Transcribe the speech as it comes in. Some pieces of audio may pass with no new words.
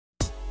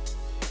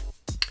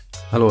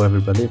Hello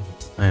everybody,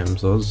 I am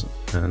Zoz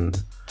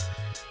and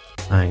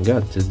I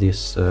got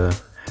this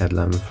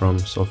headlamp from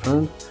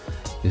Sofirn.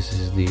 This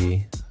is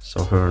the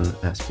Sofirn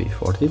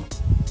SP40.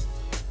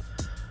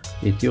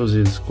 It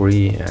uses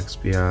Cree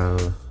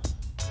XPL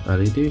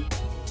LED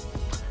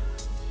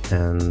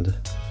and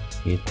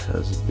it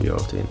has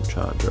built-in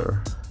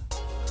charger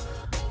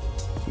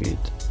with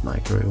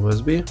micro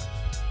USB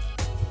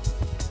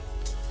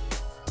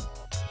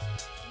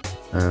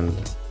and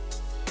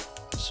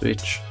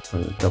switch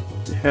on the top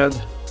of the head,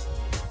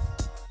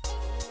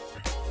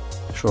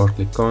 short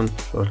click on,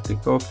 short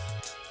click off,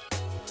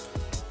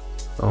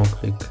 long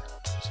click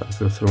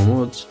cycle through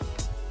modes,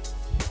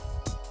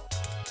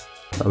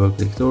 double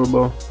click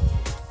turbo,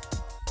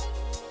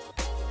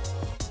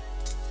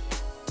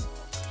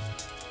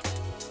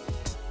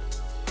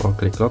 four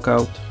click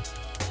lockout,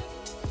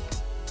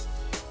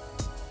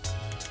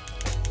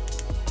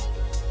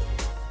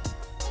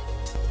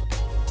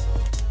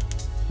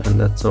 and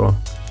that's all.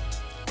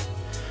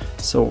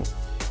 So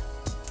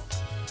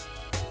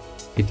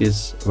it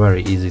is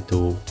very easy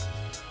to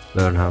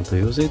learn how to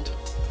use it,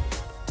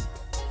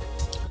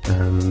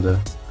 and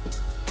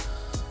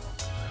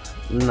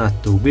not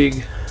too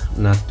big,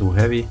 not too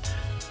heavy.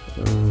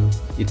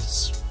 It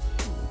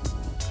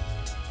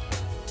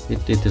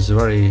is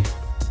very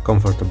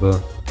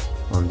comfortable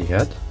on the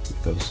head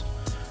because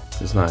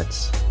it's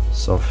nice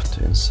soft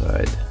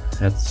inside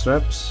head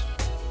straps.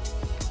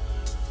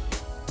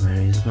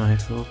 Where is my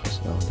focus?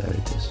 Oh, there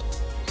it is.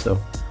 So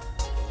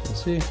you can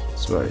see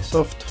it's very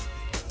soft.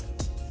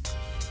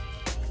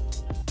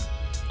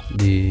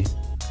 The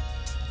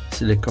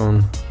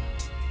silicone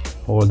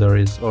holder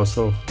is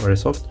also very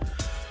soft.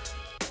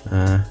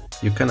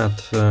 You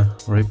cannot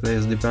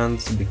replace the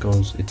bands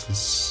because it is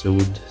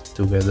sewed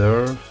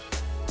together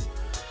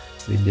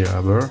with the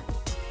rubber,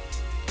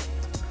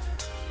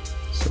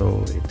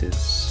 so it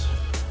is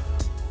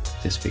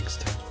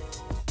fixed,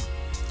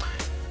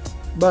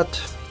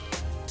 but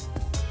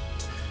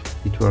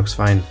it works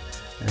fine.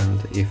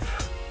 And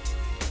if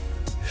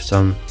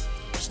some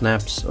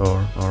snaps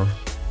or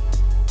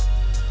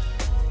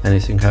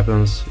anything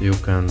happens, you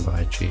can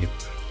buy cheap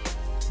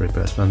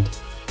replacement.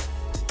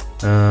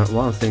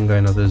 One thing I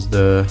noticed,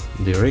 the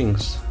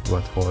rings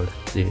what hold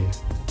the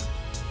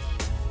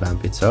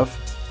lamp itself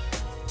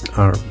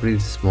are pretty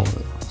small,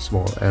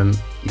 and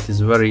it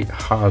is very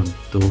hard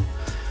to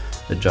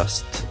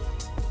adjust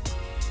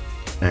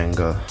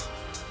angle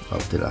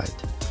of the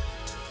light.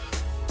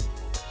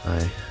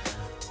 I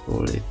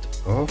pull it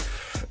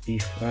off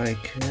if I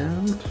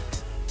can.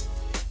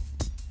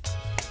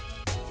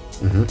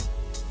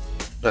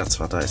 That's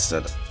what I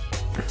said.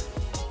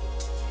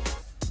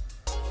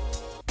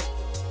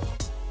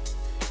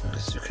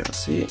 As you can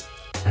see,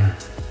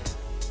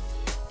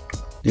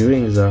 the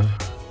rings are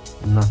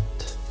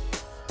not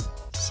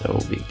so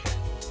big,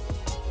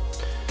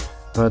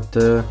 but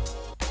the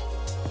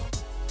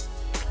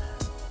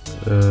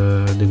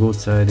good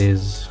side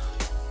is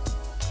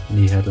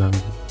the headlamp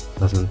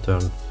doesn't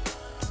turn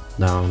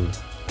down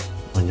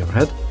on your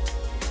head.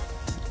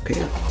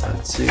 Okay,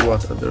 let's see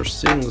what other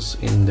things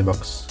in the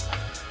box.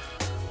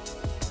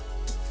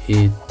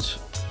 It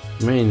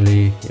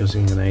mainly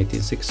using an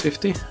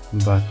 18650,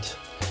 but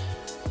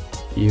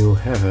you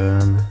have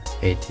an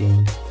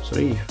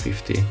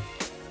 18350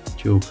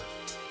 tube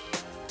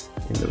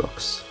in the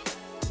box.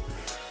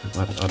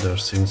 What other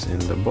things in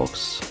the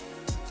box?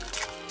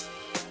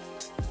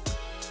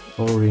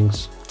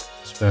 O-rings,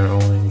 spare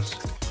O-rings,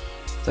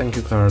 thank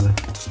you card,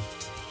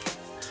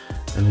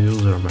 and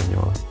user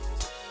manual.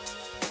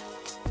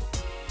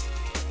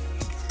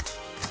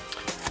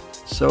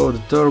 So the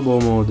turbo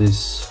mode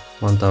is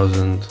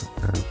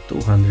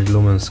 1200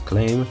 lumens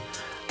claim.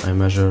 I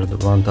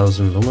measured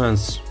 1000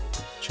 lumens,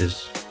 which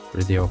is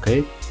pretty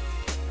okay.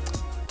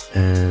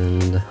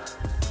 And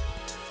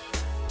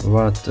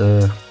what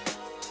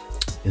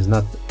is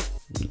not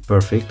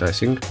perfect, I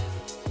think,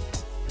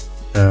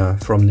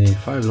 from the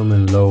 5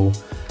 lumen low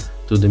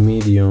to the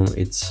medium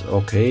it's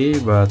okay,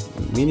 but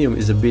medium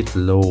is a bit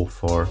low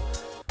for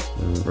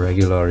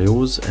regular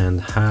use,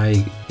 and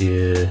high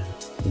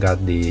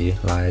got the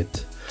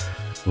light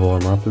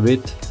warm up a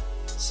bit.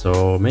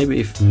 So maybe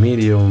if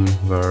medium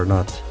were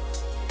not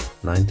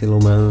 90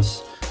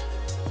 lumens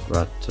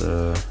but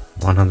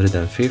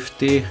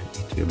 150, it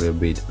will be a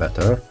bit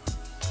better.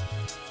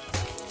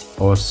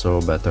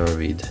 Also better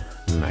with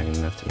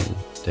magnet in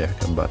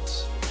tailcap,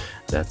 but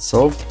that's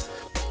all.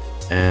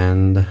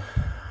 And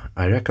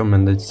I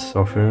recommended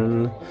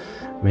Sofirn.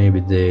 Maybe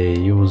they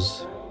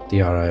use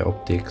TRI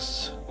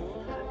optics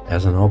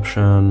as an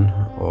option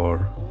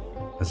or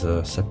as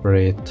a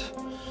separate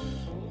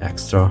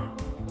extra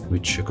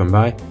which you can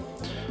buy,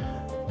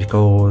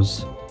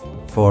 because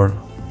for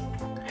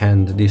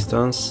hand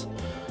distance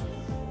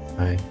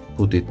I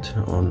put it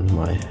on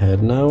my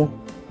head now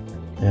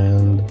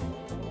and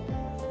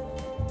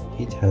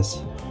it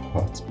has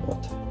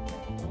hotspot.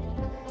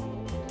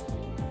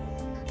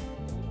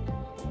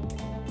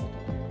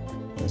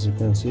 As you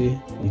can see,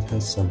 it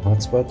has some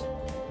hotspot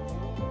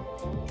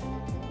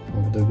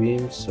of the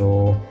beam,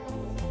 so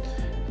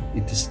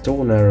it is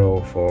too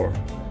narrow for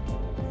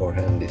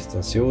hand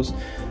distance use,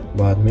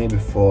 but maybe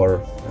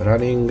for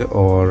running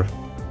or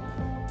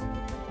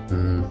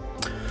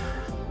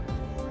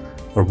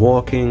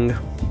walking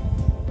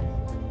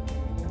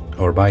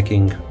or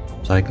biking,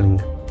 cycling,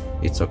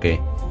 it's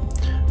okay.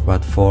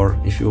 But for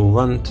if you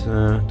want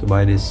to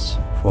buy this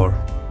for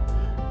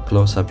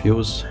close-up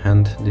use,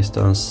 hand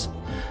distance,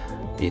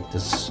 it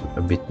is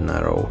a bit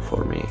narrow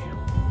for me.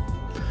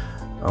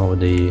 Now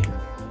the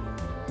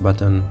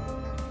button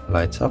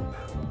lights up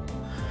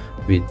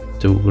with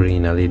 2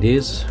 green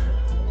LEDs,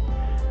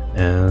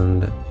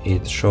 and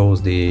it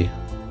shows the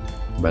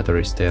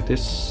battery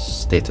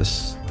status.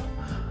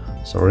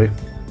 Sorry,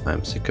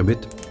 I'm sick a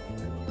bit.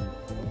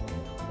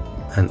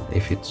 And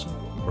if it's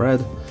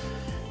red,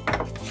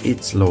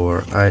 it's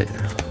lower. I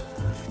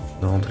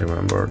don't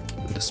remember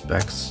the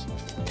specs.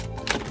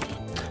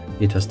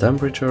 It has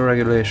temperature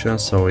regulation,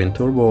 so in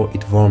turbo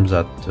it warms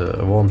up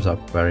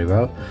very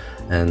well,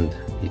 and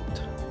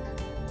it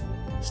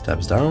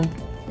steps down.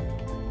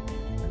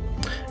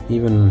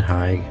 Even in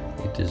high,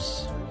 it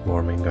is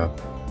warming up.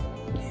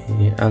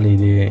 The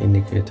LED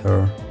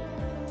indicator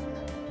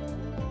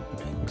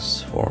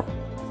blinks for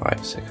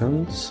 5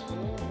 seconds.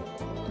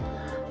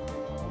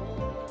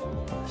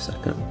 5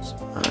 seconds.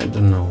 I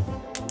don't know.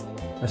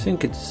 I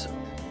think it's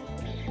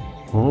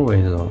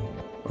always on,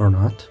 or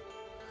not.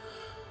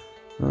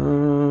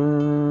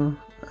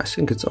 I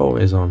think it's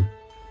always on,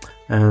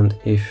 and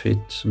if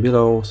it's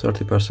below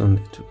 30%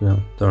 it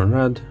will turn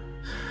red,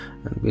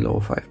 and below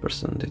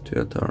 5% it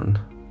will turn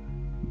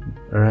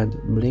red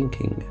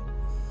blinking.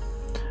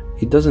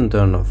 It doesn't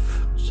turn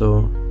off,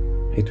 so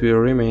it will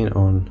remain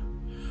on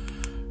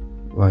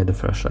while the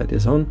flashlight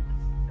is on,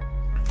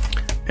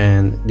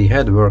 and the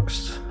head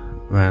works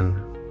when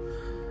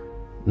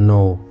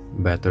no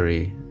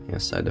battery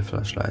inside the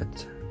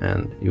flashlight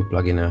and you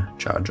plug in a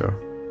charger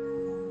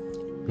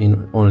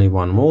in only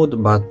one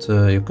mode, but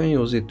you can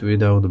use it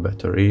without the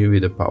battery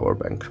with a power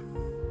bank.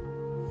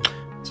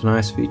 It's a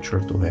nice feature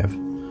to have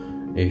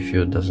if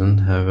you doesn't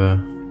have a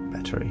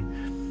battery.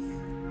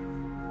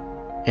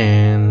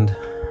 And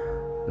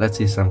let's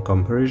see some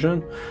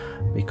comparison,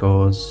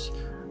 because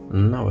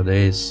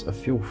nowadays a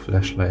few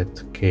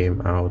flashlight came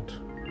out,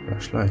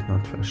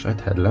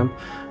 headlamp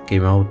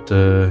came out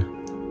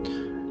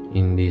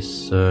in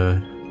this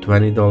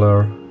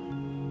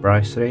 $20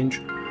 price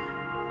range,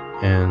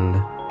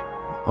 and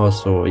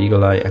also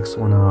Eagle Eye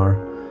X1R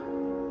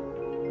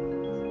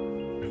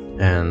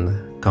and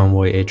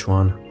Convoy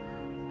H1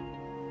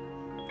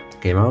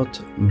 came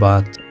out,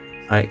 but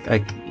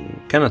I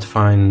cannot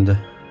find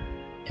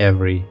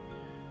every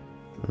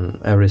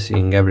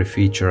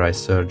feature I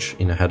search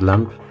in a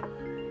headlamp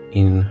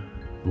in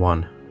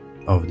one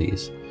of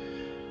these.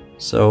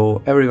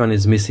 So everyone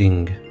is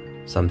missing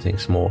something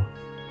small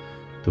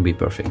to be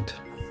perfect.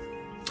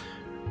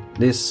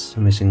 This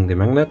missing the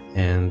magnet,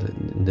 and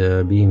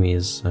the beam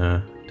is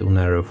too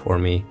narrow for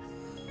me.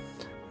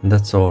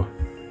 That's all.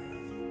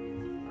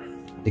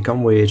 The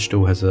Convoy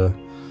H2 has a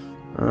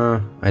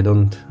I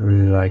don't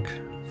really like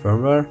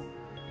firmware,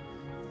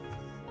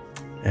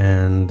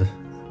 and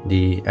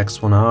the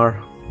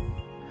X1R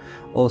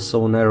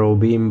also narrow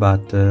beam,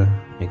 but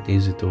make it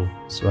easy to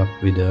swap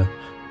with the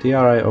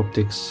TRI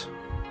optics.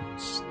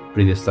 It's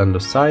pretty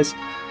standard size,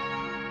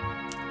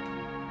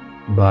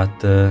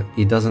 but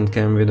it doesn't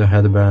come with a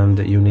headband.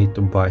 You need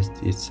to buy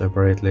it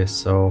separately,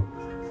 so,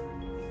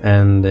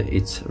 and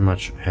it's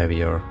much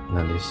heavier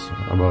than this,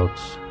 about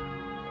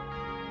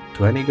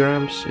 20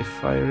 grams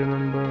if I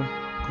remember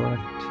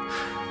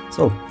correct.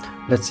 So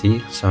let's see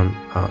some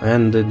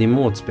and the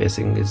mode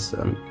spacing is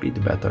a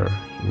bit better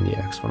in the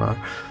X1R.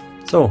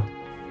 So,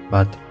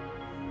 but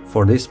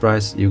for this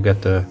price you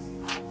get a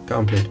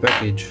complete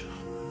package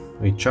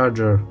with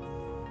charger,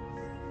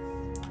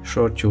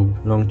 short tube,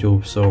 long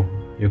tube, so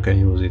you can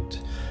use it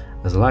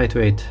as a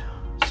lightweight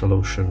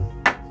solution,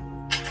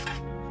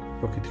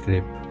 pocket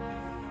clip.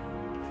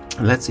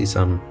 Let's see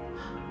some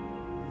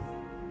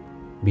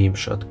beam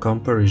shot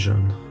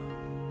comparison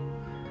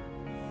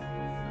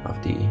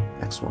of the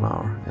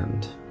X1R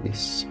and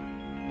this.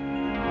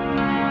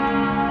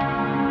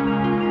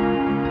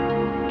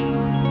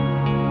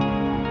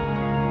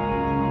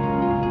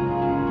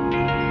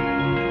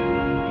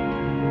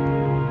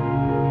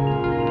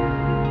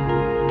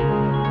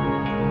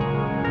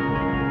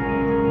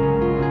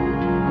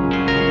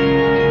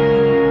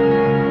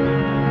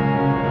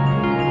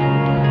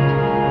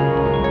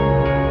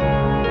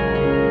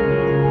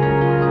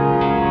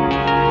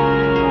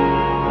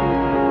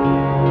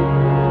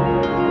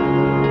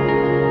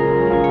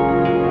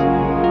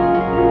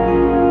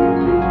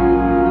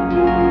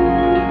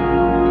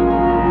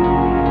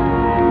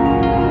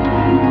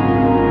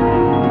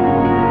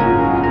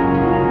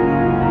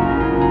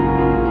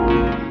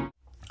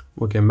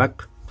 We came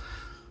back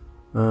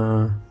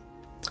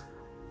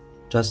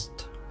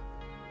just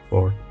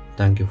for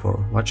thank you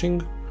for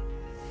watching,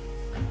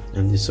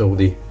 and this saw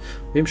the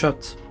beam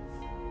shots,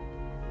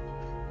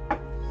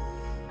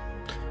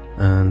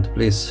 and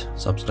please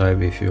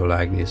subscribe if you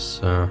like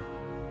this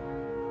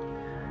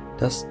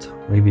test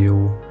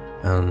review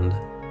And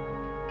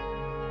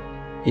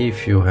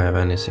if you have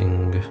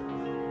anything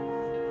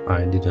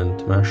I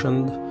didn't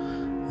mention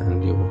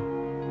and you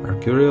are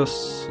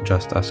curious,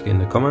 just ask in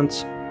the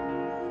comments.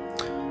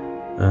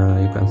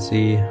 You can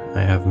see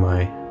I have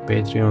my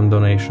Patreon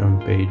donation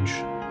page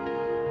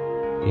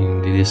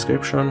in the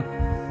description.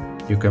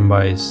 You can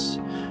buy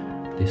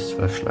this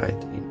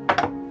flashlight in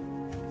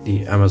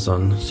the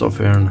Amazon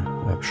Sofirn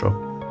webshop.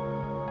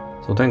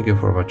 So thank you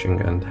for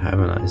watching and have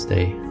a nice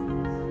day.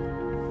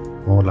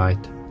 More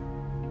light.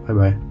 Bye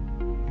bye.